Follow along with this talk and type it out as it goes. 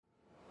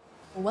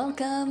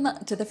Welcome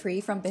to the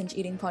Free from Binge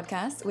Eating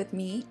podcast with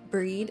me,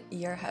 Breed,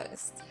 your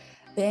host.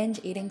 Binge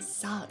eating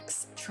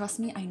sucks. Trust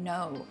me, I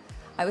know.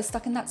 I was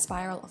stuck in that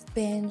spiral of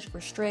binge,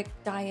 restrict,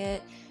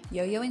 diet,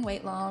 yo-yoing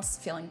weight loss,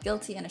 feeling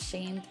guilty and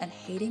ashamed, and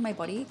hating my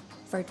body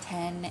for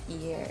 10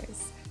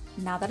 years.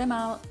 Now that I'm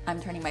out,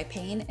 I'm turning my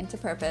pain into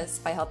purpose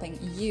by helping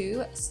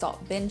you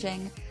stop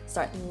binging,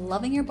 start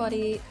loving your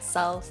body,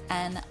 self,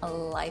 and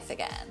life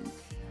again.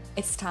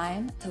 It's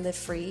time to live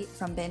free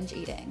from binge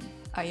eating.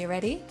 Are you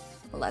ready?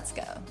 Let's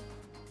go.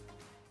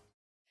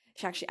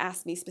 She actually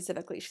asked me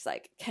specifically, she's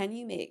like, can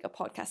you make a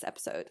podcast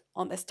episode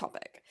on this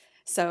topic?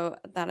 So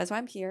that is why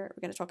I'm here.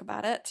 We're going to talk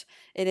about it.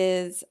 It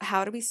is,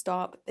 how do we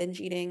stop binge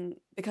eating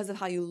because of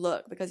how you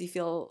look, because you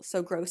feel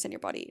so gross in your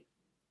body?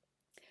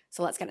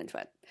 So let's get into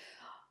it.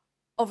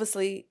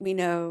 Obviously, we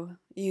know,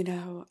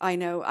 I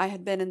know, I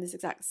had been in this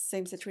exact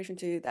same situation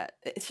too, that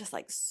it's just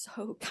like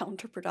so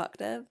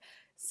counterproductive,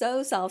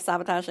 so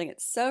self-sabotaging.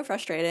 It's so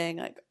frustrating.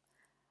 Like,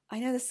 I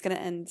know this is going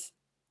to end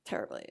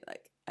terribly.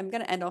 Like, I'm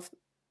going to end off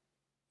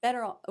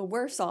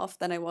worse off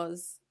than I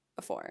was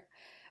before,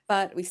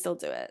 but we still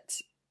do it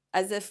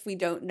as if we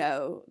don't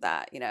know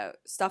that,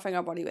 stuffing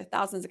our body with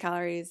thousands of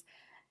calories,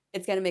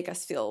 it's going to make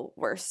us feel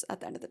worse at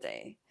the end of the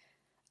day.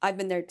 I've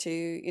been there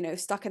too,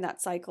 stuck in that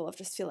cycle of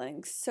just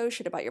feeling so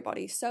shit about your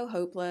body, so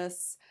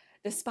hopeless,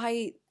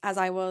 despite, as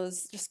I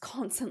was, just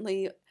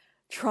constantly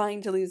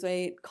trying to lose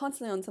weight,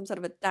 constantly on some sort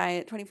of a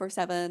diet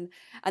 24/7.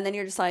 And then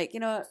you're just like,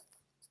 what?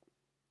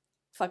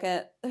 Fuck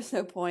it. There's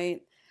no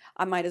point.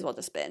 I might as well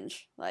just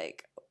binge.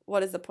 Like,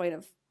 what is the point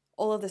of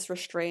all of this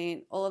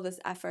restraint, all of this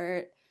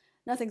effort?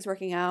 Nothing's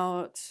working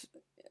out.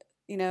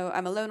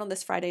 I'm alone on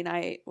this Friday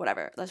night,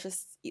 whatever. Let's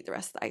just eat the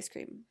rest of the ice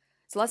cream.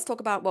 So let's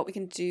talk about what we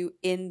can do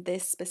in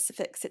this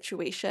specific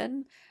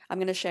situation. I'm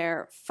going to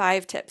share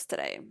 5 tips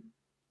today.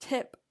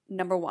 Tip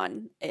number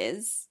 1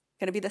 is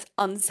going to be this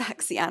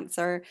unsexy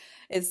answer.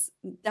 It's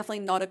definitely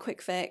not a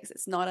quick fix.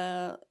 It's not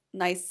a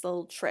nice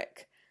little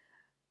trick,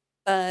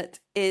 but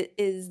it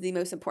is the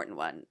most important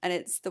one. And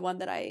it's the one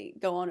that I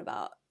go on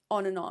about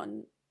on and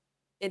on.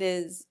 It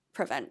is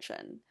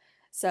prevention.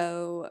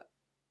 So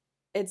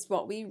it's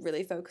what we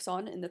really focus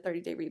on in the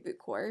 30-day reboot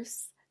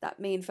course. That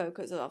main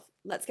focus of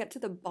let's get to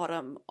the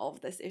bottom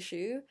of this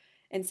issue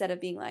instead of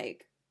being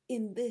like,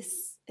 in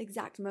this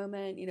exact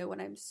moment,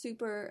 when I'm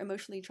super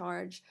emotionally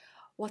charged,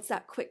 what's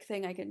that quick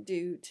thing I can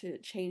do to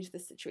change the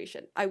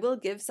situation? I will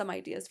give some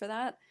ideas for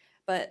that,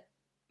 but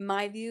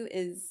my view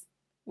is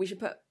we should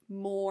put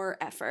more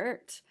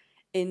effort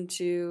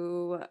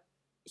into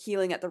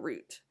healing at the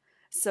root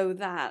so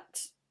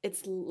that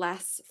it's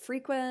less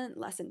frequent,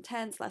 less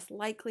intense, less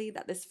likely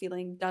that this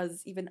feeling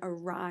does even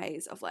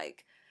arise of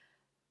like,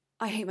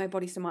 I hate my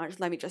body so much,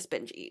 let me just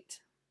binge eat.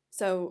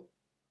 So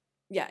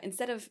yeah,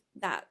 instead of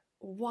that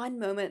one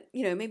moment,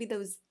 maybe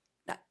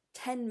that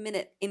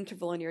 10-minute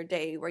interval in your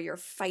day where you're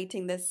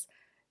fighting this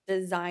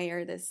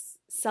desire, this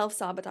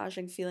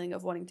self-sabotaging feeling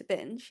of wanting to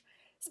binge,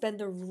 spend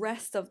the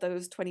rest of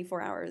those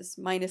 24 hours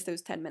minus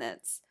those 10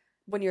 minutes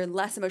when you're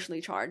less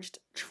emotionally charged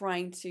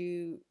trying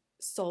to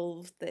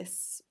solve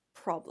this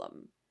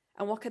problem.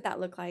 And what could that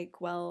look like?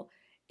 Well,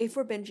 if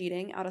we're binge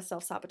eating out of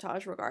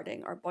self-sabotage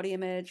regarding our body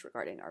image,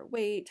 regarding our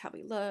weight, how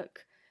we look,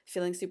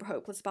 feeling super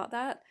hopeless about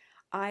that,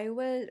 I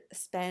would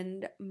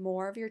spend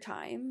more of your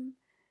time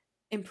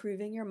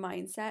improving your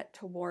mindset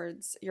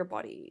towards your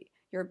body,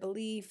 your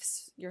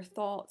beliefs, your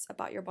thoughts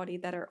about your body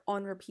that are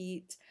on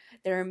repeat,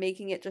 that are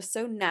making it just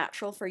so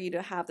natural for you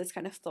to have this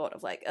kind of thought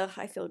of like, ugh,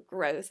 I feel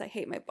gross, I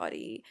hate my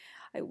body,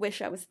 I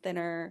wish I was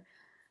thinner,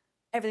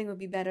 everything would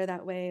be better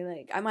that way,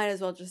 like I might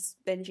as well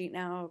just binge eat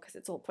now because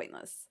it's all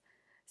pointless.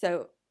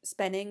 So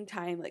spending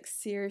time like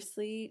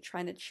seriously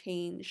trying to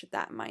change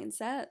that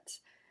mindset.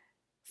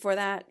 For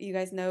that, you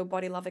guys know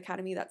Body Love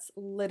Academy, that's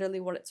literally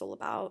what it's all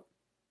about.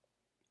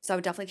 So I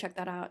would definitely check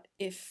that out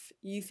if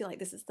you feel like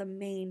this is the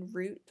main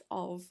root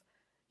of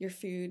your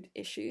food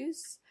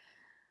issues.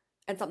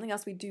 And something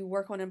else we do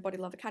work on in Body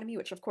Love Academy,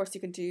 which of course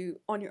you can do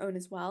on your own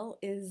as well,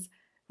 is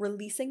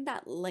releasing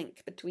that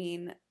link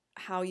between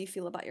how you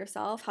feel about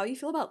yourself, how you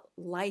feel about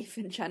life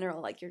in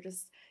general, like your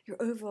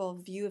overall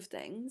view of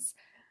things,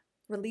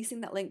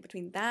 releasing that link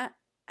between that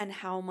and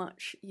how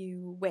much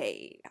you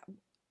weigh,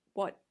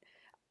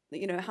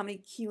 how many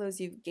kilos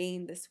you've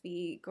gained this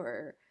week,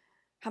 or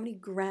how many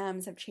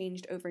grams have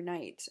changed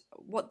overnight,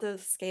 what the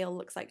scale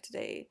looks like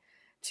today,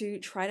 to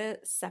try to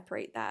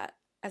separate that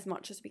as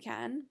much as we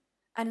can.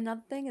 And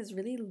another thing is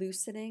really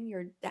loosening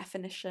your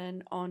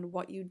definition on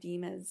what you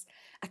deem as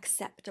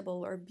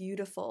acceptable or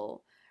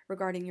beautiful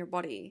regarding your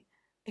body.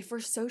 If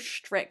we're so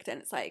strict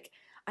and it's like,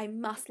 I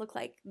must look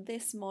like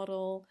this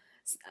model,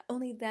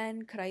 only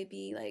then could I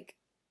be like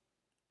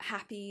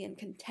happy and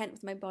content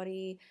with my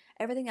body.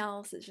 Everything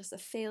else is just a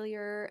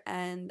failure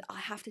and I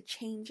have to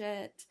change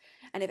it.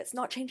 And if it's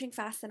not changing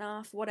fast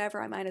enough, whatever,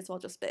 I might as well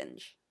just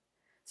binge.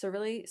 So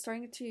really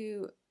starting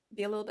to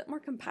be a little bit more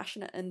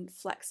compassionate and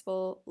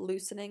flexible,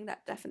 loosening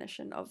that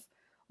definition of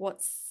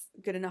what's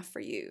good enough for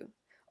you.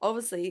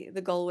 Obviously,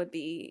 the goal would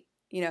be,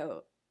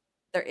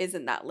 there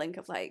isn't that link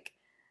of like,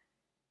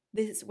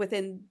 this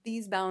within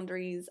these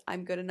boundaries,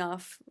 I'm good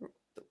enough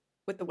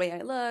with the way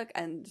I look,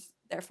 and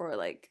therefore,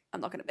 like,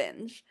 I'm not going to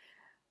binge.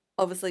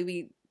 Obviously,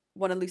 we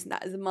want to loosen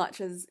that as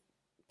much as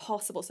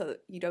possible so that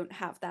you don't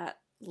have that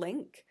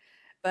link.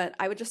 But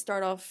I would just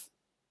start off,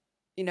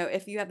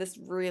 if you have this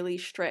really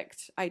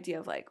strict idea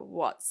of like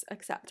what's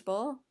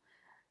acceptable,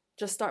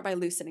 just start by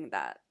loosening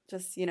that.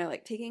 Just,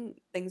 like taking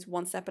things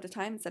one step at a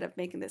time instead of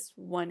making this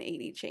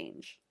 180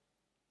 change.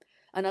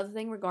 Another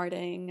thing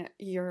regarding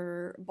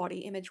your body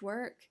image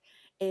work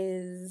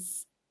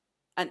is,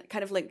 and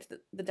kind of linked to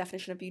the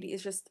definition of beauty,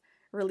 is just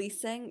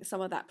releasing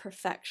some of that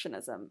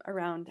perfectionism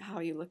around how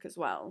you look as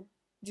well.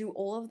 Do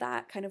all of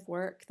that kind of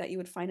work that you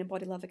would find in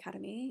Body Love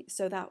Academy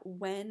so that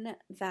when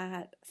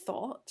that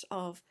thought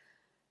of,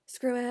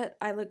 screw it,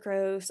 I look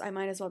gross, I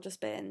might as well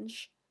just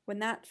binge, when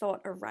that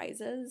thought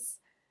arises,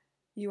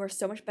 you are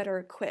so much better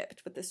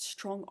equipped with this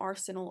strong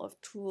arsenal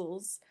of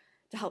tools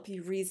to help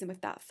you reason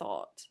with that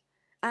thought.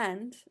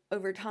 And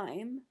over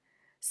time,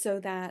 so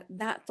that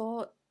that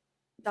thought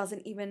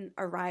doesn't even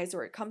arise,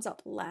 or it comes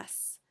up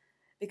less,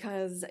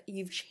 because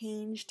you've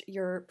changed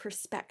your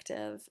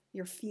perspective,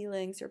 your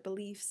feelings, your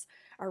beliefs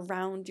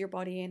around your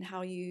body and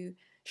how you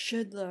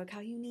should look, how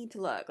you need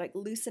to look, like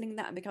loosening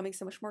that and becoming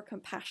so much more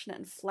compassionate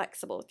and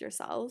flexible with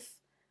yourself,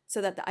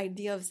 so that the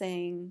idea of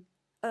saying,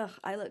 ugh,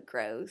 I look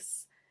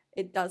gross,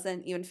 it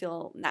doesn't even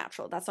feel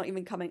natural. That's not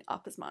even coming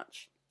up as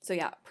much. So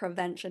yeah,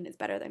 prevention is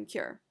better than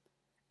cure.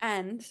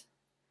 And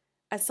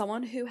as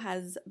someone who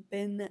has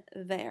been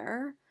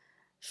there,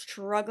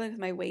 struggling with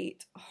my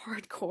weight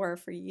hardcore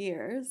for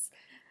years,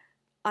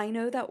 I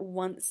know that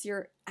once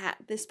you're at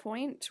this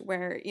point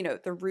where,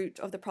 the root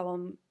of the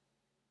problem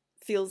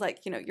feels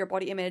like, your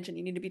body image and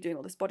you need to be doing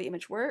all this body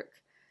image work,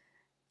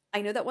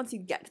 I know that once you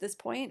get to this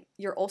point,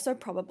 you're also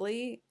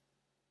probably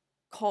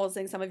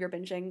causing some of your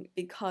binging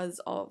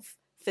because of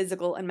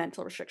physical and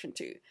mental restriction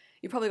too.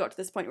 You probably got to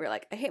this point where you're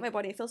like, I hate my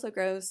body, I feel so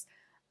gross,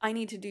 I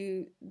need to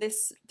do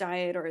this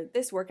diet or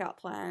this workout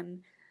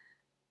plan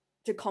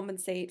to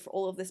compensate for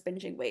all of this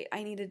binging weight.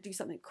 I need to do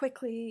something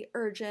quickly,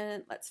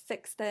 urgent, let's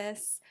fix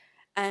this.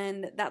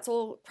 And that's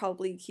all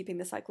probably keeping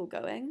the cycle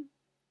going,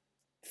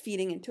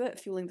 feeding into it,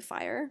 fueling the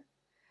fire.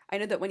 I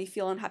know that when you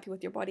feel unhappy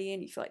with your body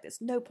and you feel like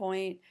there's no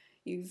point,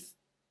 you've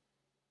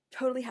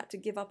totally had to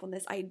give up on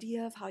this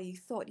idea of how you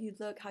thought you'd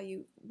look, how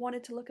you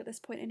wanted to look at this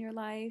point in your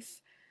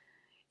life,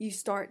 you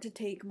start to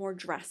take more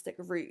drastic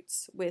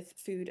routes with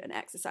food and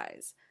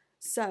exercise.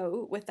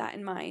 So with that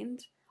in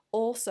mind,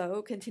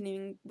 also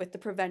continuing with the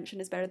prevention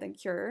is better than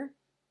cure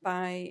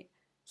by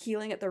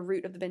healing at the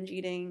root of the binge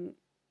eating,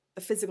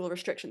 the physical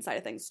restriction side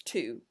of things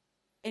too,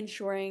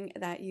 ensuring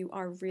that you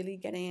are really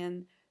getting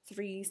in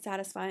 3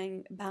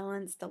 satisfying,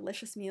 balanced,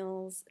 delicious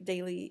meals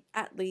daily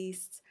at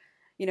least.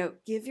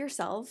 Give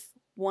yourself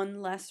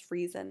one less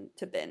reason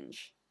to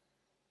binge,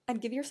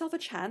 and give yourself a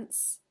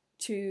chance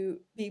to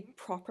be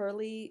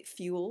properly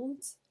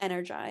fueled,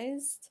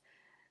 energized,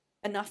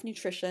 enough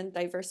nutrition,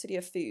 diversity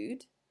of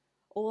food,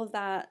 all of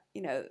that,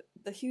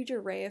 the huge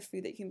array of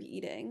food that you can be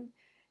eating,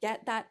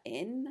 get that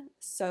in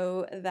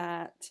so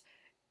that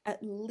at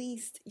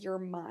least your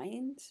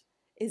mind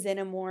is in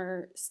a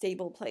more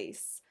stable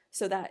place,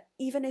 so that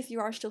even if you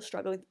are still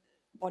struggling with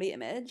body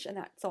image and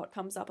that thought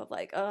comes up of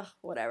like, ugh,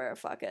 whatever,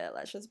 fuck it,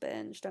 let's just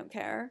binge, don't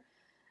care,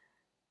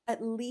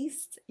 at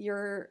least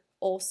you're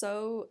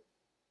also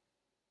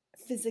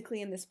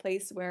physically in this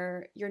place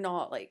where you're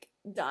not like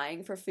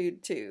dying for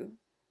food too.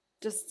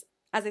 Just,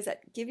 as I said,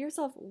 give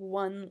yourself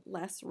one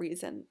less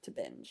reason to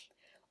binge.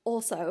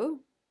 Also,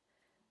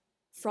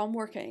 from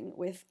working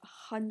with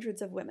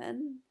hundreds of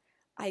women,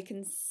 I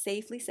can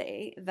safely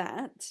say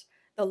that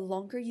the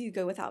longer you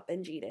go without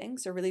binge eating,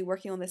 so really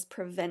working on this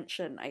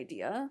prevention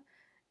idea,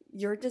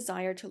 your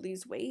desire to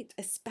lose weight,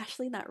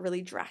 especially in that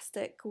really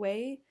drastic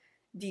way,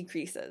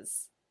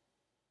 decreases.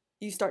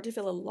 You start to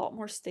feel a lot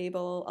more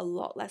stable, a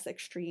lot less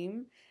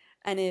extreme,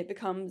 and it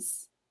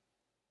becomes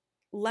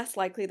less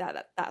likely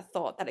that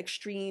thought, that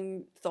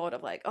extreme thought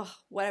of like, oh,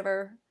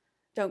 whatever,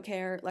 don't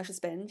care, let's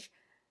just binge,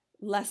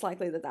 less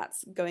likely that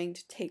that's going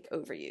to take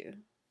over you.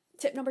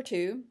 Tip number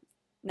 2.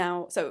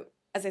 Now, so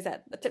as I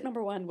said, the tip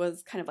number 1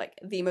 was kind of like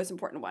the most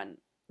important one.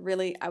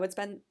 Really, I would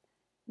spend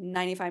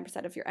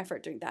 95% of your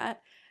effort doing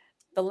that.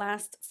 The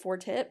last 4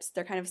 tips,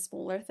 they're kind of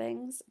smaller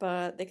things,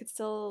 but they could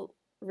still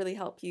really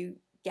help you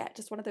get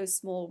just one of those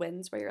small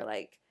wins where you're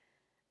like,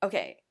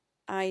 okay,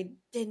 I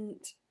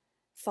didn't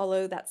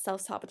follow that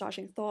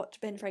self-sabotaging thought to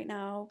binge right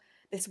now.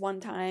 This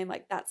one time,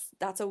 like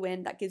that's a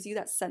win. That gives you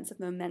that sense of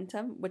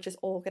momentum, which is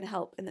all going to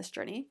help in this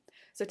journey.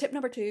 So tip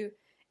number 2,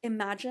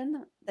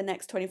 imagine the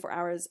next 24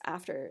 hours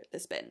after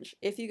this binge.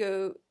 If you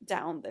go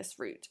down this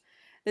route,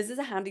 this is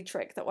a handy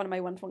trick that one of my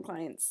one-to-one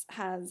clients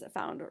has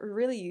found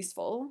really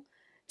useful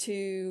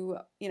to,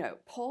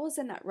 pause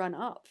in that run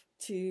up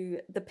to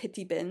the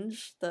pity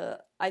binge, the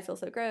I feel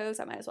so gross,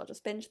 I might as well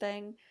just binge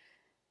thing,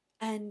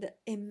 and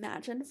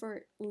imagine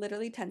for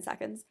literally 10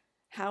 seconds,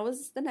 how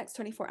is the next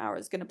 24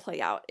 hours going to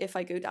play out if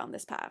I go down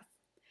this path?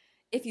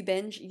 If you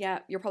binge, yeah,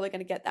 you're probably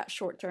going to get that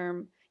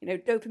short-term,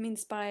 dopamine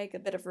spike, a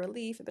bit of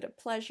relief, a bit of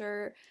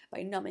pleasure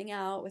by numbing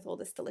out with all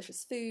this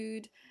delicious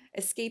food,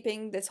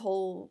 escaping this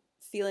whole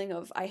feeling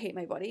of I hate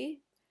my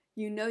body.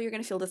 You're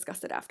going to feel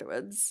disgusted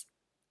afterwards.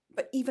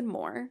 But even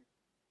more,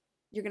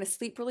 you're going to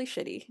sleep really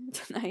shitty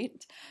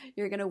tonight.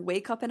 You're going to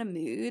wake up in a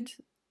mood.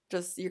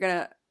 You're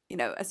going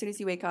to, as soon as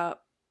you wake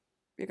up,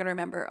 you're going to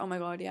remember, oh my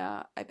God,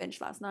 yeah, I binged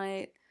last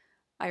night.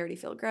 I already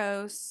feel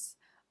gross.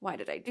 Why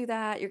did I do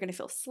that? You're going to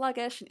feel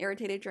sluggish and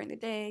irritated during the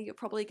day. You're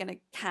probably going to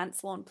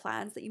cancel on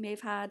plans that you may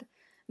have had.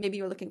 Maybe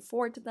you're looking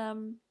forward to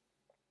them.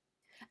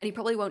 And you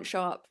probably won't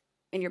show up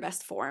in your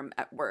best form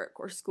at work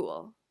or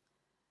school.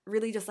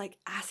 Really just like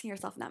asking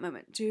yourself in that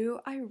moment, do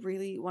I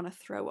really want to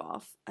throw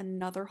off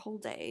another whole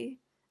day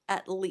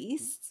at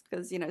least?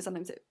 Because,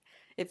 sometimes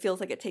it feels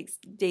like it takes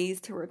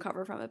days to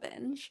recover from a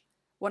binge.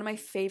 One of my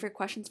favorite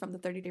questions from the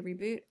 30-day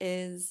reboot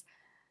is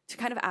to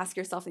kind of ask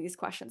yourself these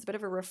questions. A bit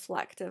of a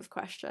reflective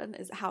question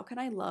is, how can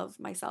I love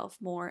myself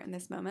more in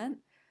this moment?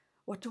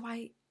 What do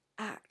I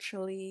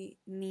actually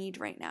need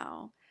right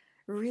now?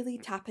 Really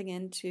tapping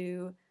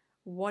into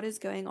what is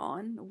going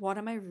on. What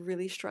am I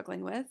really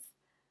struggling with?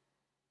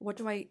 What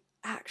do I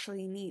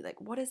actually need?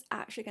 Like, what is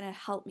actually going to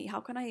help me? How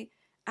can I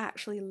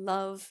actually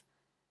love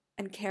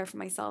and care for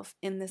myself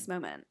in this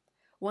moment?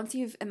 Once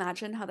you've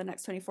imagined how the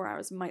next 24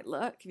 hours might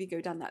look, if you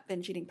go down that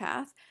binge eating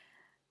path,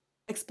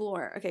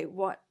 explore, okay,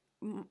 what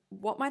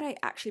might I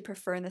actually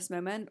prefer in this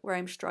moment where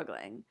I'm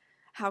struggling?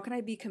 How can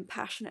I be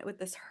compassionate with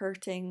this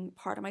hurting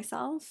part of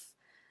myself?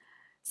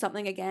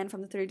 Something, again,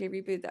 from the 30-day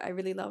reboot that I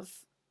really love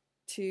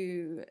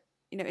to,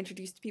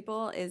 introduce to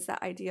people is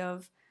that idea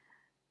of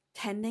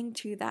tending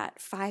to that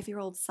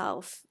 5-year-old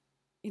self,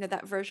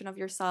 that version of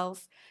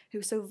yourself who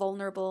was so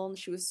vulnerable and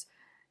she was,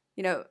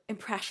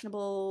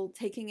 impressionable,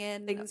 taking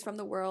in things from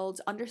the world,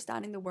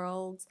 understanding the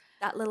world.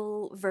 That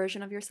little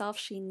version of yourself,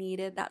 she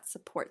needed that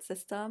support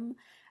system,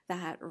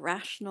 that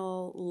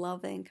rational,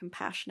 loving,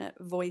 compassionate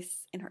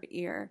voice in her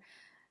ear,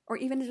 or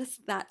even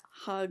just that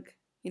hug,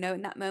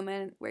 in that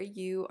moment where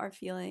you are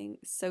feeling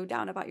so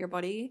down about your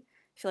body,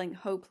 feeling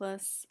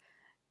hopeless.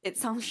 It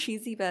sounds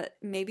cheesy, but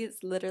maybe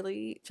it's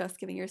literally just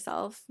giving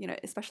yourself,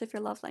 especially if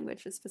your love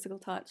language is physical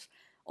touch,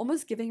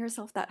 almost giving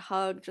yourself that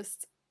hug,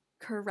 just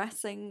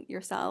caressing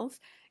yourself,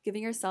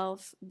 giving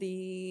yourself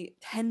the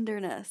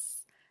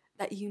tenderness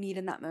that you need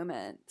in that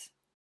moment.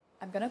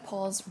 I'm going to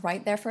pause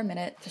right there for a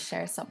minute to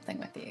share something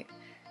with you.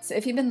 So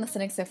if you've been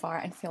listening so far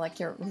and feel like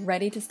you're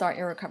ready to start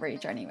your recovery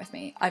journey with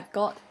me, I've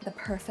got the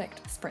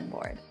perfect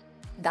springboard.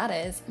 That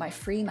is my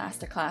free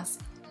masterclass,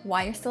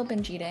 Why You're Still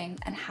Binge Eating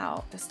and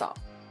How to Stop.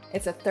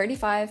 It's a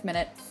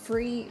 35-minute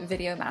free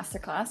video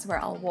masterclass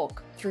where I'll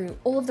walk through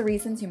all of the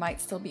reasons you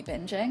might still be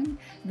binging.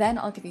 Then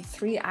I'll give you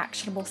 3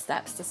 actionable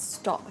steps to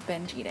stop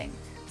binge eating.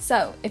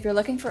 So if you're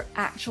looking for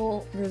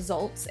actual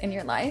results in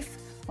your life,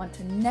 want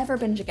to never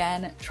binge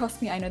again,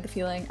 trust me, I know the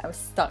feeling. I was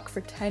stuck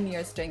for 10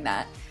 years doing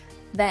that.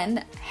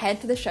 Then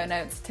head to the show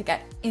notes to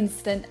get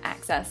instant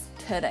access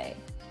today.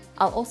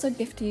 I'll also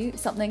gift you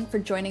something for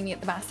joining me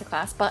at the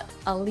masterclass, but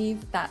I'll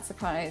leave that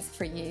surprise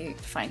for you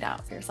to find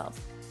out for yourself.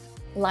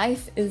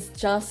 Life is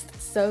just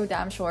so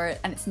damn short,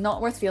 and it's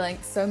not worth feeling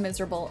so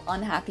miserable,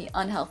 unhappy,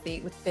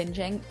 unhealthy with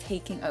binging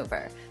taking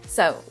over.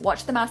 So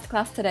watch the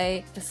masterclass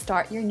today to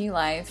start your new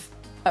life.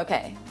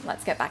 Okay,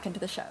 let's get back into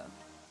the show.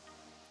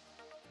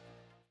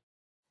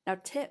 Now,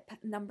 tip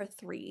number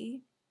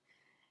 3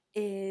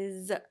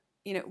 is,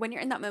 when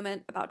you're in that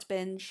moment about to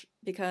binge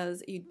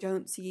because you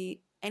don't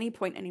see any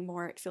point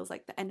anymore, it feels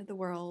like the end of the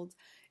world.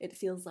 It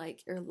feels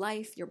like your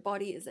life, your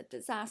body is a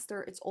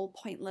disaster. It's all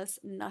pointless.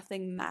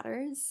 Nothing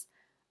matters.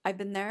 I've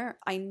been there.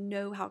 I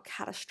know how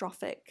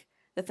catastrophic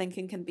the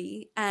thinking can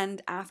be.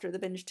 And after the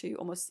binge too,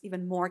 almost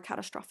even more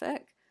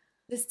catastrophic.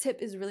 This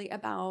tip is really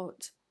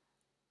about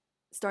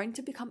starting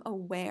to become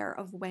aware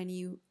of when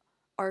you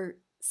are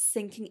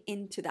sinking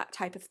into that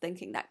type of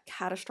thinking, that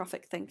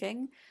catastrophic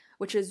thinking,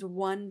 which is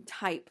one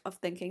type of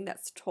thinking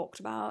that's talked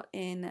about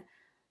in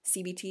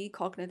CBT,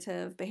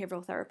 cognitive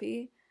behavioral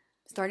therapy.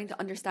 Starting to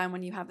understand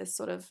when you have this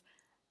sort of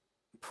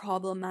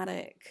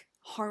problematic,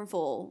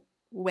 harmful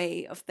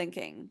way of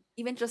thinking.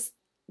 Even just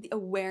the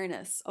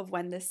awareness of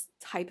when this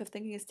type of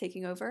thinking is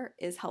taking over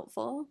is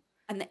helpful.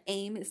 And the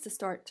aim is to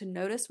start to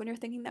notice when you're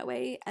thinking that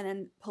way and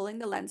then pulling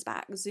the lens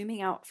back,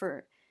 zooming out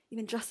for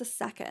even just a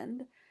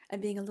second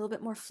and being a little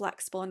bit more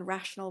flexible and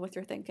rational with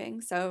your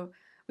thinking. So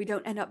we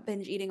don't end up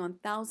binge eating on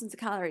thousands of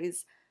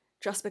calories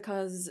just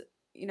because,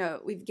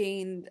 we've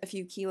gained a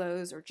few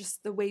kilos or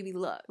just the way we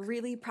look.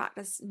 Really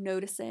practice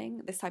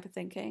noticing this type of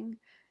thinking.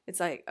 It's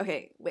like,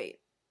 okay, wait,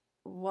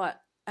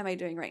 what am I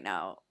doing right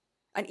now?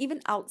 And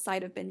even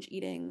outside of binge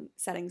eating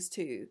settings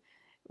too,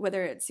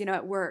 whether it's,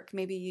 at work,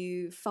 maybe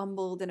you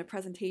fumbled in a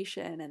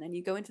presentation and then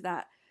you go into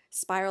that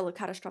spiral of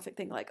catastrophic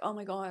thing like, oh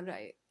my God,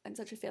 I'm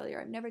such a failure.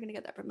 I'm never going to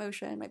get that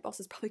promotion. My boss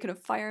is probably going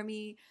to fire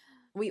me.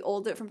 We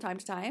all do it from time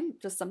to time.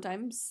 Just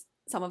sometimes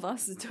some of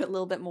us do it a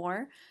little bit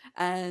more.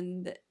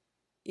 And,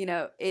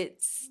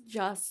 it's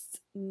just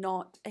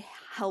not a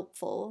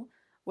helpful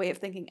way of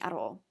thinking at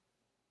all.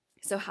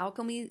 So how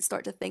can we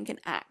start to think and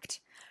act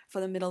for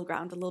the middle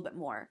ground a little bit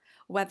more?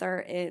 Whether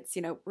it's,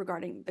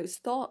 regarding those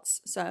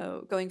thoughts.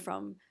 So going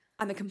from,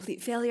 I'm a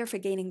complete failure for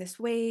gaining this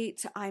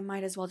weight, I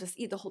might as well just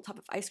eat the whole tub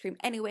of ice cream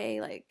anyway,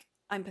 like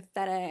I'm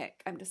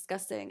pathetic, I'm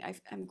disgusting,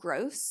 I'm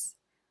gross.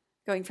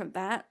 Going from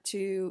that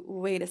to,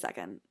 wait a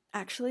second,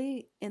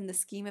 actually, in the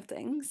scheme of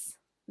things,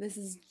 this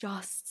is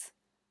just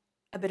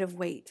a bit of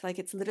weight. Like,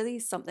 it's literally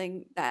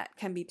something that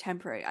can be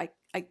temporary.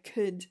 I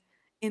could,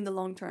 in the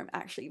long term,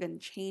 actually even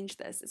change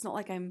this. It's not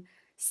like I'm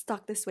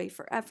stuck this way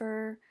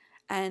forever.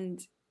 And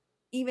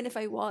even if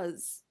I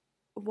was,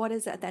 what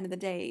is it at the end of the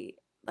day?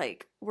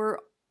 Like, we're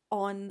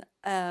on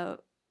a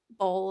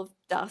ball of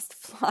dust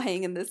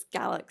flying in this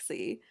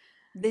galaxy.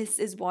 This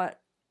is what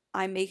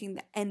I'm making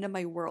the end of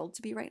my world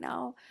to be right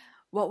now.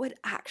 What would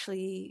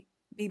actually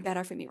be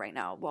better for me right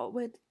now? What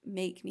would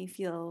make me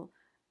feel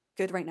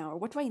good right now? Or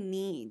what do I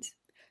need?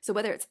 So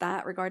whether it's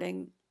that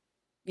regarding,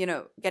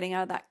 getting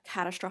out of that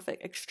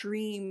catastrophic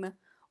extreme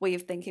way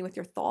of thinking with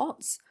your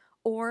thoughts,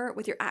 or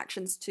with your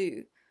actions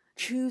too,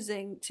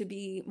 choosing to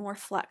be more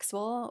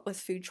flexible with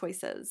food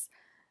choices,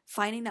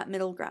 finding that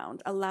middle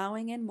ground,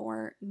 allowing in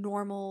more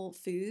normal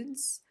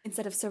foods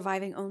instead of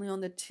surviving only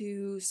on the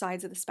two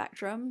sides of the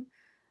spectrum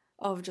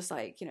of just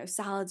like,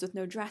 salads with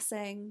no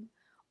dressing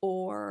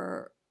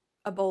or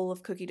a bowl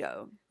of cookie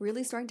dough.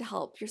 Really starting to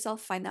help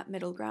yourself find that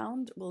middle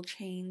ground will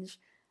change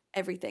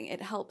everything.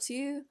 It helps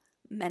you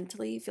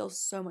mentally feel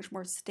so much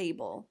more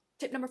stable.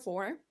 Tip number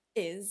 4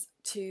 is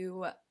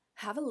to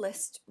have a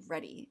list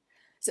ready.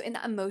 So in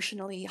that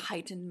emotionally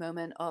heightened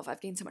moment of,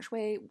 I've gained so much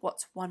weight,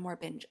 what's one more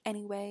binge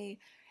anyway?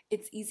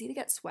 It's easy to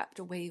get swept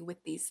away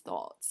with these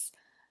thoughts,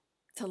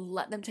 to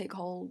let them take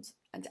hold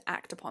and to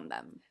act upon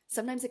them.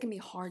 Sometimes it can be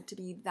hard to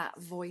be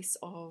that voice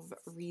of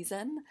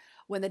reason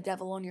when the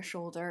devil on your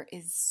shoulder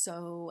is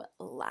so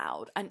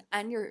loud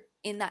and you're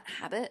in that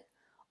habit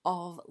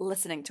of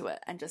listening to it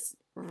and just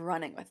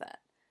running with it.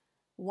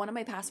 One of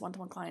my past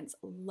one-to-one clients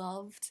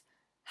loved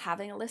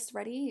having a list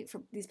ready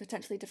for these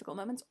potentially difficult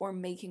moments, or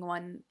making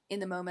one in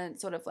the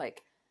moment, sort of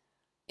like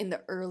in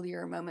the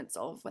earlier moments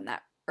of when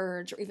that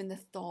urge or even the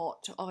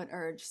thought of an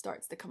urge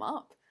starts to come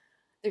up.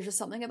 There's just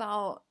something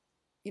about,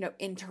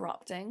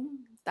 interrupting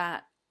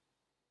that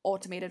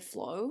automated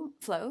flow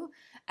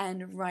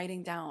and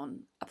writing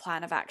down a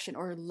plan of action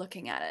or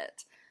looking at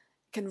it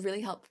can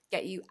really help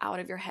get you out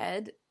of your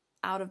head,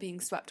 out of being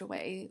swept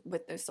away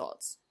with those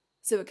thoughts.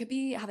 So it could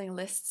be having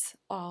lists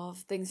of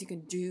things you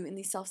can do in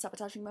these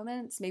self-sabotaging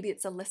moments. Maybe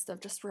it's a list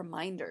of just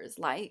reminders,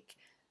 like,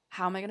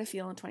 how am I going to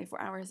feel in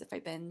 24 hours if I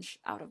binge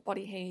out of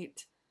body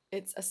hate?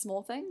 It's a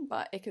small thing,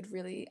 but it could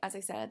really, as I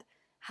said,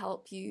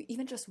 help you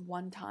even just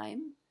one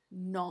time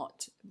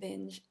not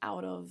binge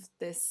out of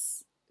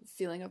this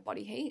feeling of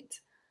body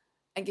hate,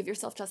 and give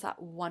yourself just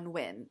that one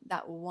win,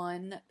 that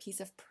one piece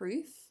of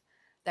proof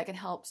that can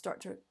help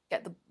start to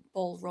get the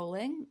ball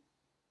rolling,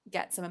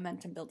 get some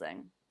momentum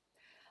building.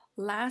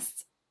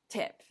 Last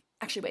tip.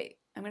 Actually, wait,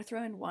 I'm going to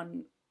throw in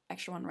one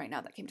extra one right now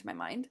that came to my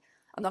mind.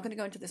 I'm not going to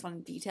go into this one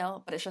in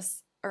detail, but it's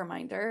just a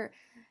reminder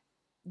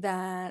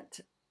that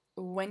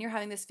when you're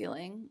having this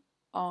feeling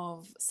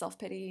of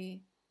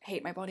self-pity,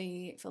 hate my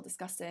body, feel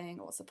disgusting,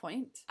 what's the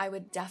point? I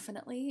would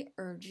definitely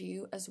urge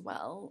you as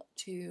well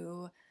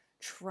to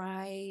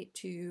try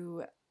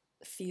to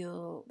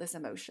feel this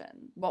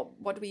emotion.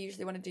 What do we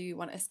usually want to do? We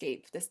want to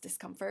escape this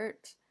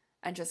discomfort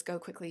and just go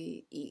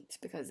quickly eat,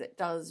 because it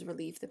does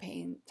relieve the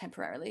pain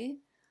temporarily.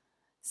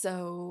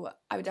 So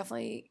I would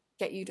definitely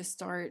get you to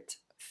start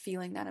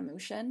feeling that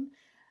emotion.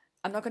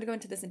 I'm not going to go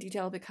into this in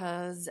detail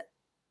because,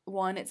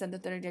 one, it's in the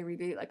 30-day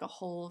reboot, like a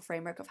whole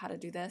framework of how to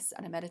do this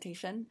and a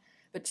meditation.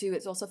 But 2,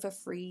 it's also for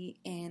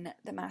free in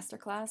the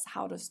masterclass,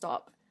 How to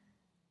Stop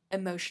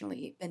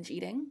Emotionally Binge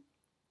Eating.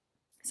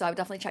 So I would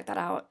definitely check that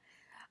out.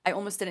 I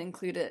almost did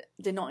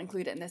not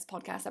include it in this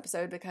podcast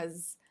episode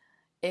because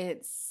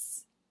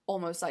it's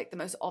almost like the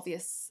most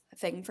obvious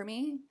thing for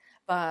me,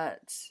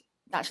 but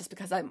that's just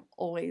because I'm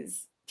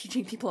always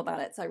teaching people about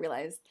it. So I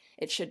realized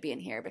it should be in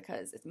here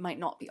because it might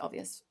not be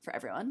obvious for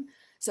everyone.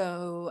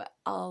 So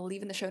I'll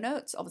leave in the show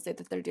notes, obviously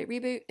the 30-day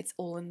reboot, it's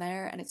all in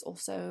there, and it's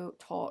also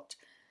taught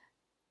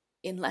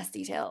in less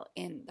detail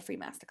in the free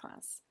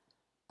masterclass.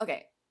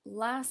 Okay,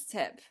 last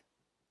tip,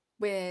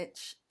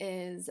 which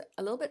is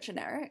a little bit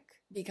generic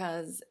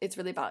because it's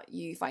really about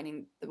you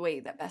finding the way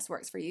that best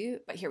works for you,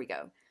 but here we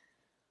go.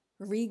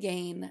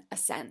 Regain a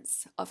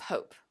sense of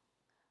hope.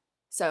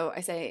 So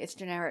I say it's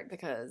generic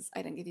because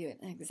I didn't give you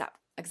an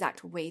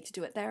exact way to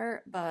do it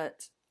there,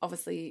 but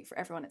obviously for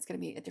everyone it's going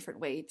to be a different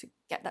way to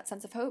get that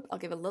sense of hope. I'll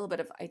give a little bit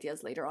of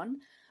ideas later on,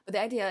 but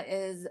the idea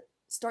is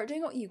start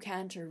doing what you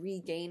can to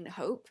regain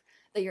hope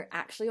that you're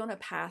actually on a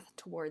path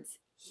towards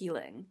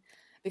healing.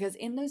 Because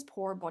in those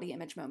poor body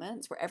image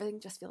moments where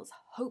everything just feels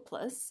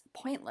hopeless,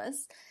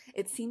 pointless,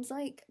 it seems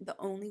like the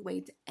only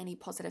way to any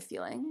positive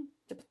feeling,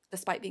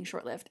 despite being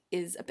short-lived,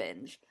 is a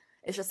binge.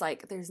 It's just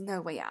like, there's no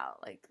way out.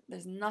 Like,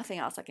 there's nothing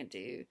else I can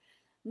do.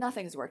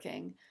 Nothing's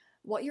working.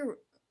 What you're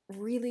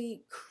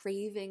really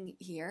craving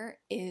here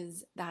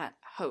is that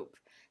hope.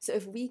 So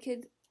if we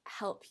could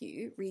help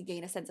you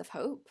regain a sense of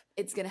hope,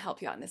 it's going to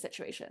help you out in this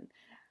situation.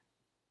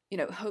 You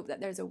know, hope that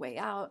there's a way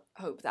out,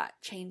 hope that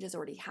change is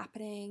already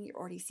happening, you're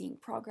already seeing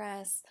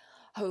progress,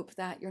 hope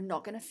that you're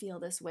not going to feel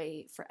this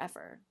way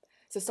forever.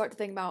 So start to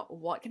think about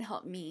what can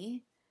help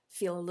me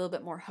feel a little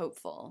bit more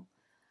hopeful.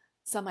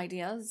 Some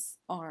ideas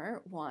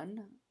are,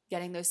 one,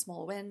 getting those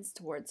small wins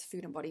towards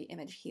food and body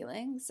image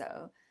healing.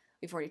 So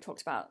we've already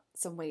talked about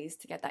some ways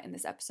to get that in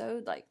this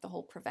episode, like the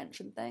whole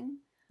prevention thing.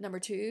 Number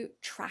two,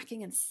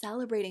 tracking and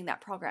celebrating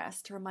that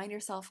progress to remind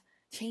yourself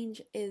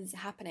change is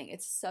happening.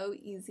 It's so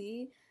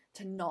easy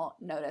to not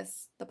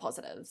notice the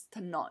positives,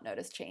 to not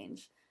notice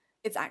change.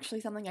 It's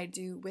actually something I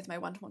do with my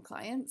one-to-one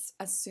clients.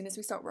 As soon as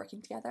we start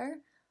working together,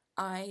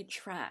 I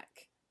track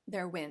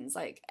their wins.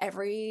 Like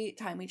every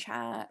time we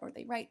chat or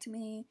they write to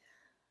me,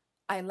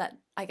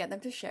 I get them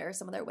to share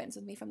some of their wins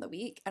with me from the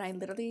week, and I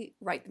literally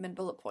write them in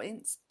bullet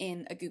points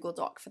in a Google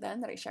Doc for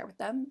them that I share with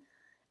them,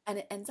 and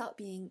it ends up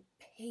being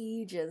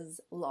pages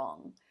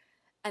long.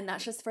 And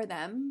that's just for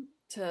them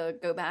to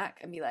go back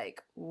and be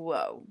like,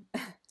 whoa,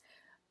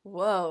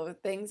 whoa,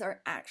 things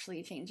are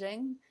actually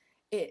changing.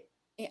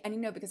 And you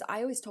know, because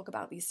I always talk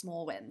about these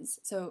small wins.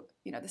 So,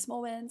 you know, the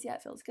small wins, yeah,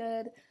 it feels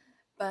good,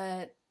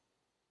 but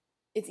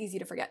it's easy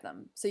to forget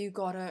them. So you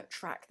gotta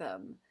track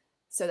them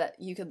so that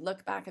you can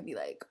look back and be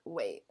like,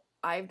 wait,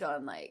 I've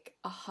done like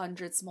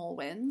 100 small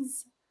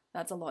wins.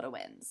 That's a lot of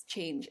wins.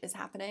 Change is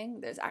happening.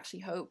 There's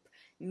actually hope.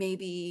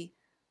 Maybe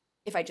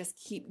if I just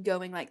keep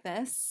going like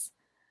this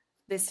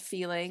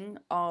feeling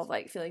of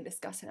like feeling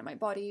disgusted in my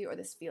body, or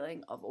this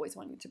feeling of always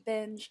wanting to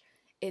binge,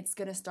 it's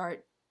gonna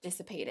start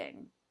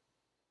dissipating.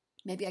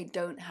 Maybe I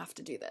don't have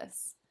to do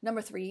this.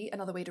 Number three,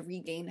 another way to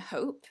regain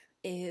hope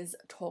is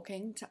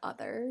talking to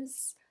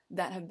others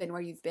that have been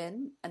where you've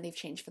been and they've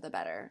changed for the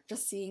better.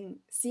 Just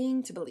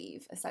seeing to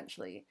believe,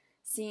 essentially.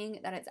 Seeing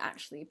that it's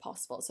actually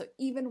possible. So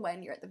even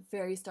when you're at the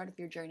very start of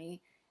your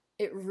journey,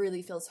 it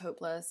really feels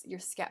hopeless.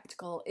 You're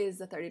skeptical. Is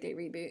the 30-day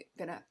reboot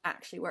gonna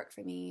actually work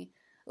for me?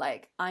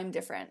 Like, I'm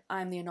different.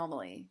 I'm the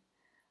anomaly.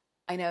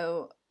 I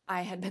know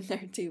I had been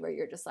there too, where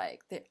you're just like,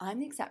 I'm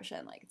the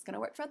exception. Like, it's gonna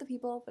work for other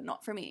people, but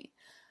not for me.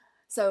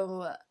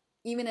 So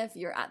even if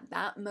you're at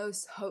that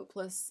most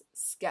hopeless,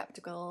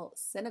 skeptical,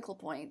 cynical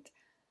point,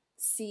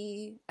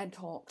 see and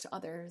talk to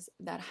others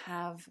that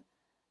have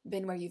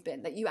been where you've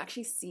been, that you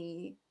actually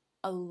see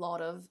a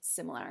lot of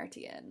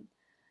similarity in.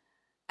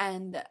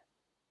 And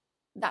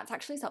that's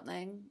actually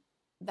something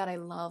that I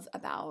love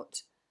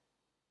about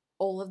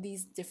all of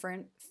these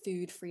different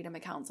food freedom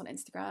accounts on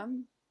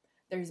Instagram.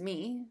 There's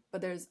me,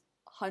 but there's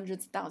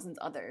hundreds of thousands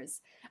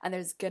others. And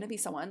there's gonna be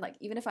someone, like,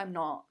 even if I'm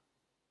not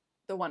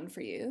the one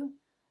for you,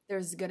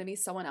 there's gonna be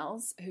someone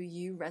else who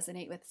you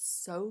resonate with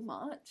so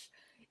much,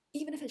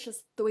 even if it's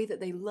just the way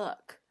that they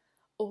look,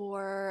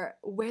 or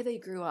where they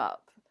grew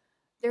up,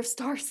 their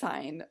star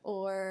sign,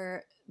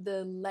 or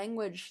the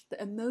language, the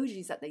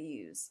emojis that they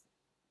use.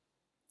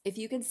 If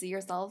you can see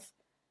yourself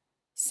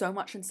so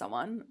much in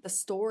someone, the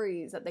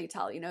stories that they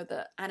tell, you know,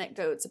 the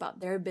anecdotes about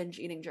their binge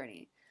eating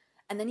journey,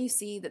 and then you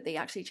see that they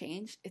actually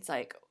changed, it's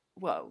like,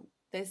 whoa,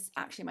 this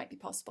actually might be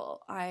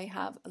possible. I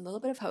have a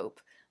little bit of hope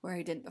where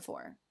I didn't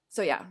before.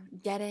 So yeah,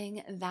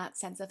 getting that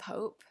sense of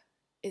hope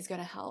is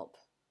going to help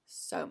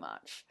so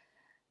much.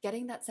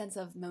 Getting that sense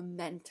of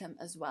momentum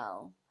as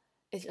well.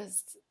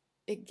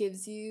 It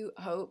gives you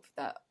hope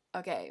that,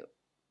 okay,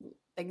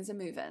 things are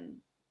moving.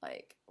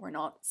 Like, we're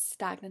not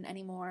stagnant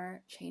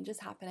anymore. Change is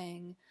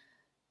happening.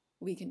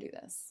 We can do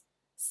this.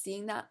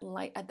 Seeing that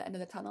light at the end of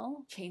the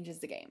tunnel changes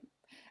the game.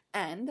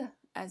 And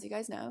as you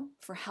guys know,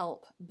 for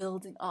help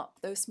building up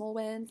those small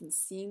wins and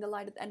seeing the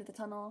light at the end of the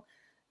tunnel,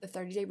 the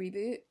 30-day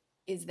reboot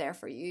is there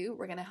for you.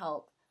 We're going to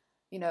help,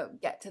 you know,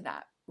 get to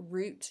that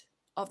root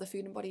of the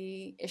food and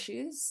body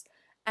issues,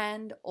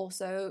 and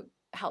also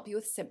help you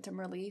with symptom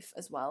relief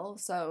as well.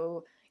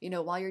 So, you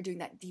know, while you're doing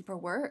that deeper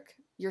work,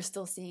 you're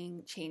still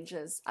seeing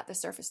changes at the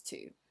surface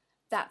too.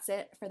 That's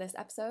it for this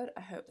episode.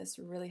 I hope this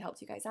really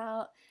helped you guys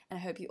out, and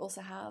I hope you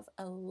also have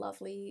a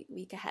lovely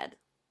week ahead.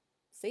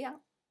 See ya.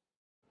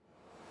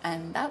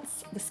 And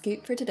that's the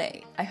scoop for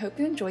today. I hope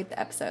you enjoyed the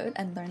episode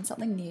and learned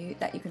something new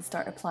that you can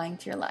start applying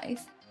to your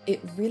life. It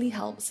really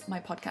helps my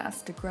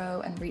podcast to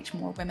grow and reach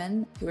more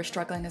women who are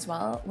struggling as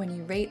well when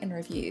you rate and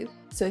review.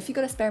 So if you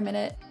got a spare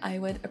minute, I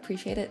would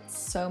appreciate it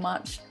so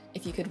much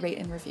if you could rate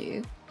and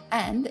review.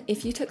 And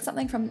if you took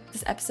something from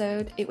this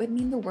episode, it would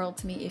mean the world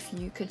to me if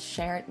you could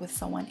share it with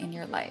someone in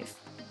your life.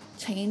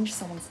 Change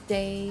someone's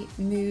day,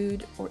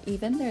 mood, or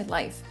even their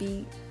life.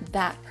 Be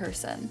that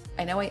person.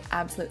 I know I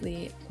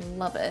absolutely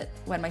love it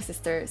when my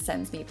sister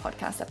sends me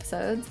podcast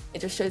episodes. It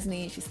just shows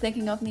me she's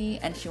thinking of me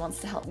and she wants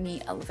to help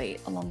me elevate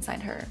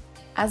alongside her.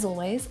 As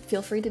always,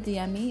 feel free to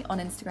DM me on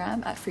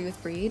Instagram at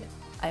freewithbreed.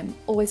 I'm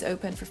always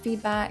open for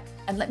feedback,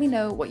 and let me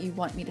know what you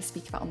want me to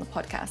speak about on the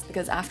podcast,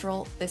 because after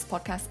all, this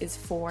podcast is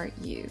for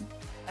you.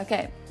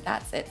 Okay,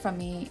 that's it from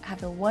me.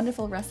 Have a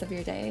wonderful rest of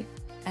your day,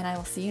 and I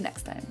will see you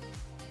next time.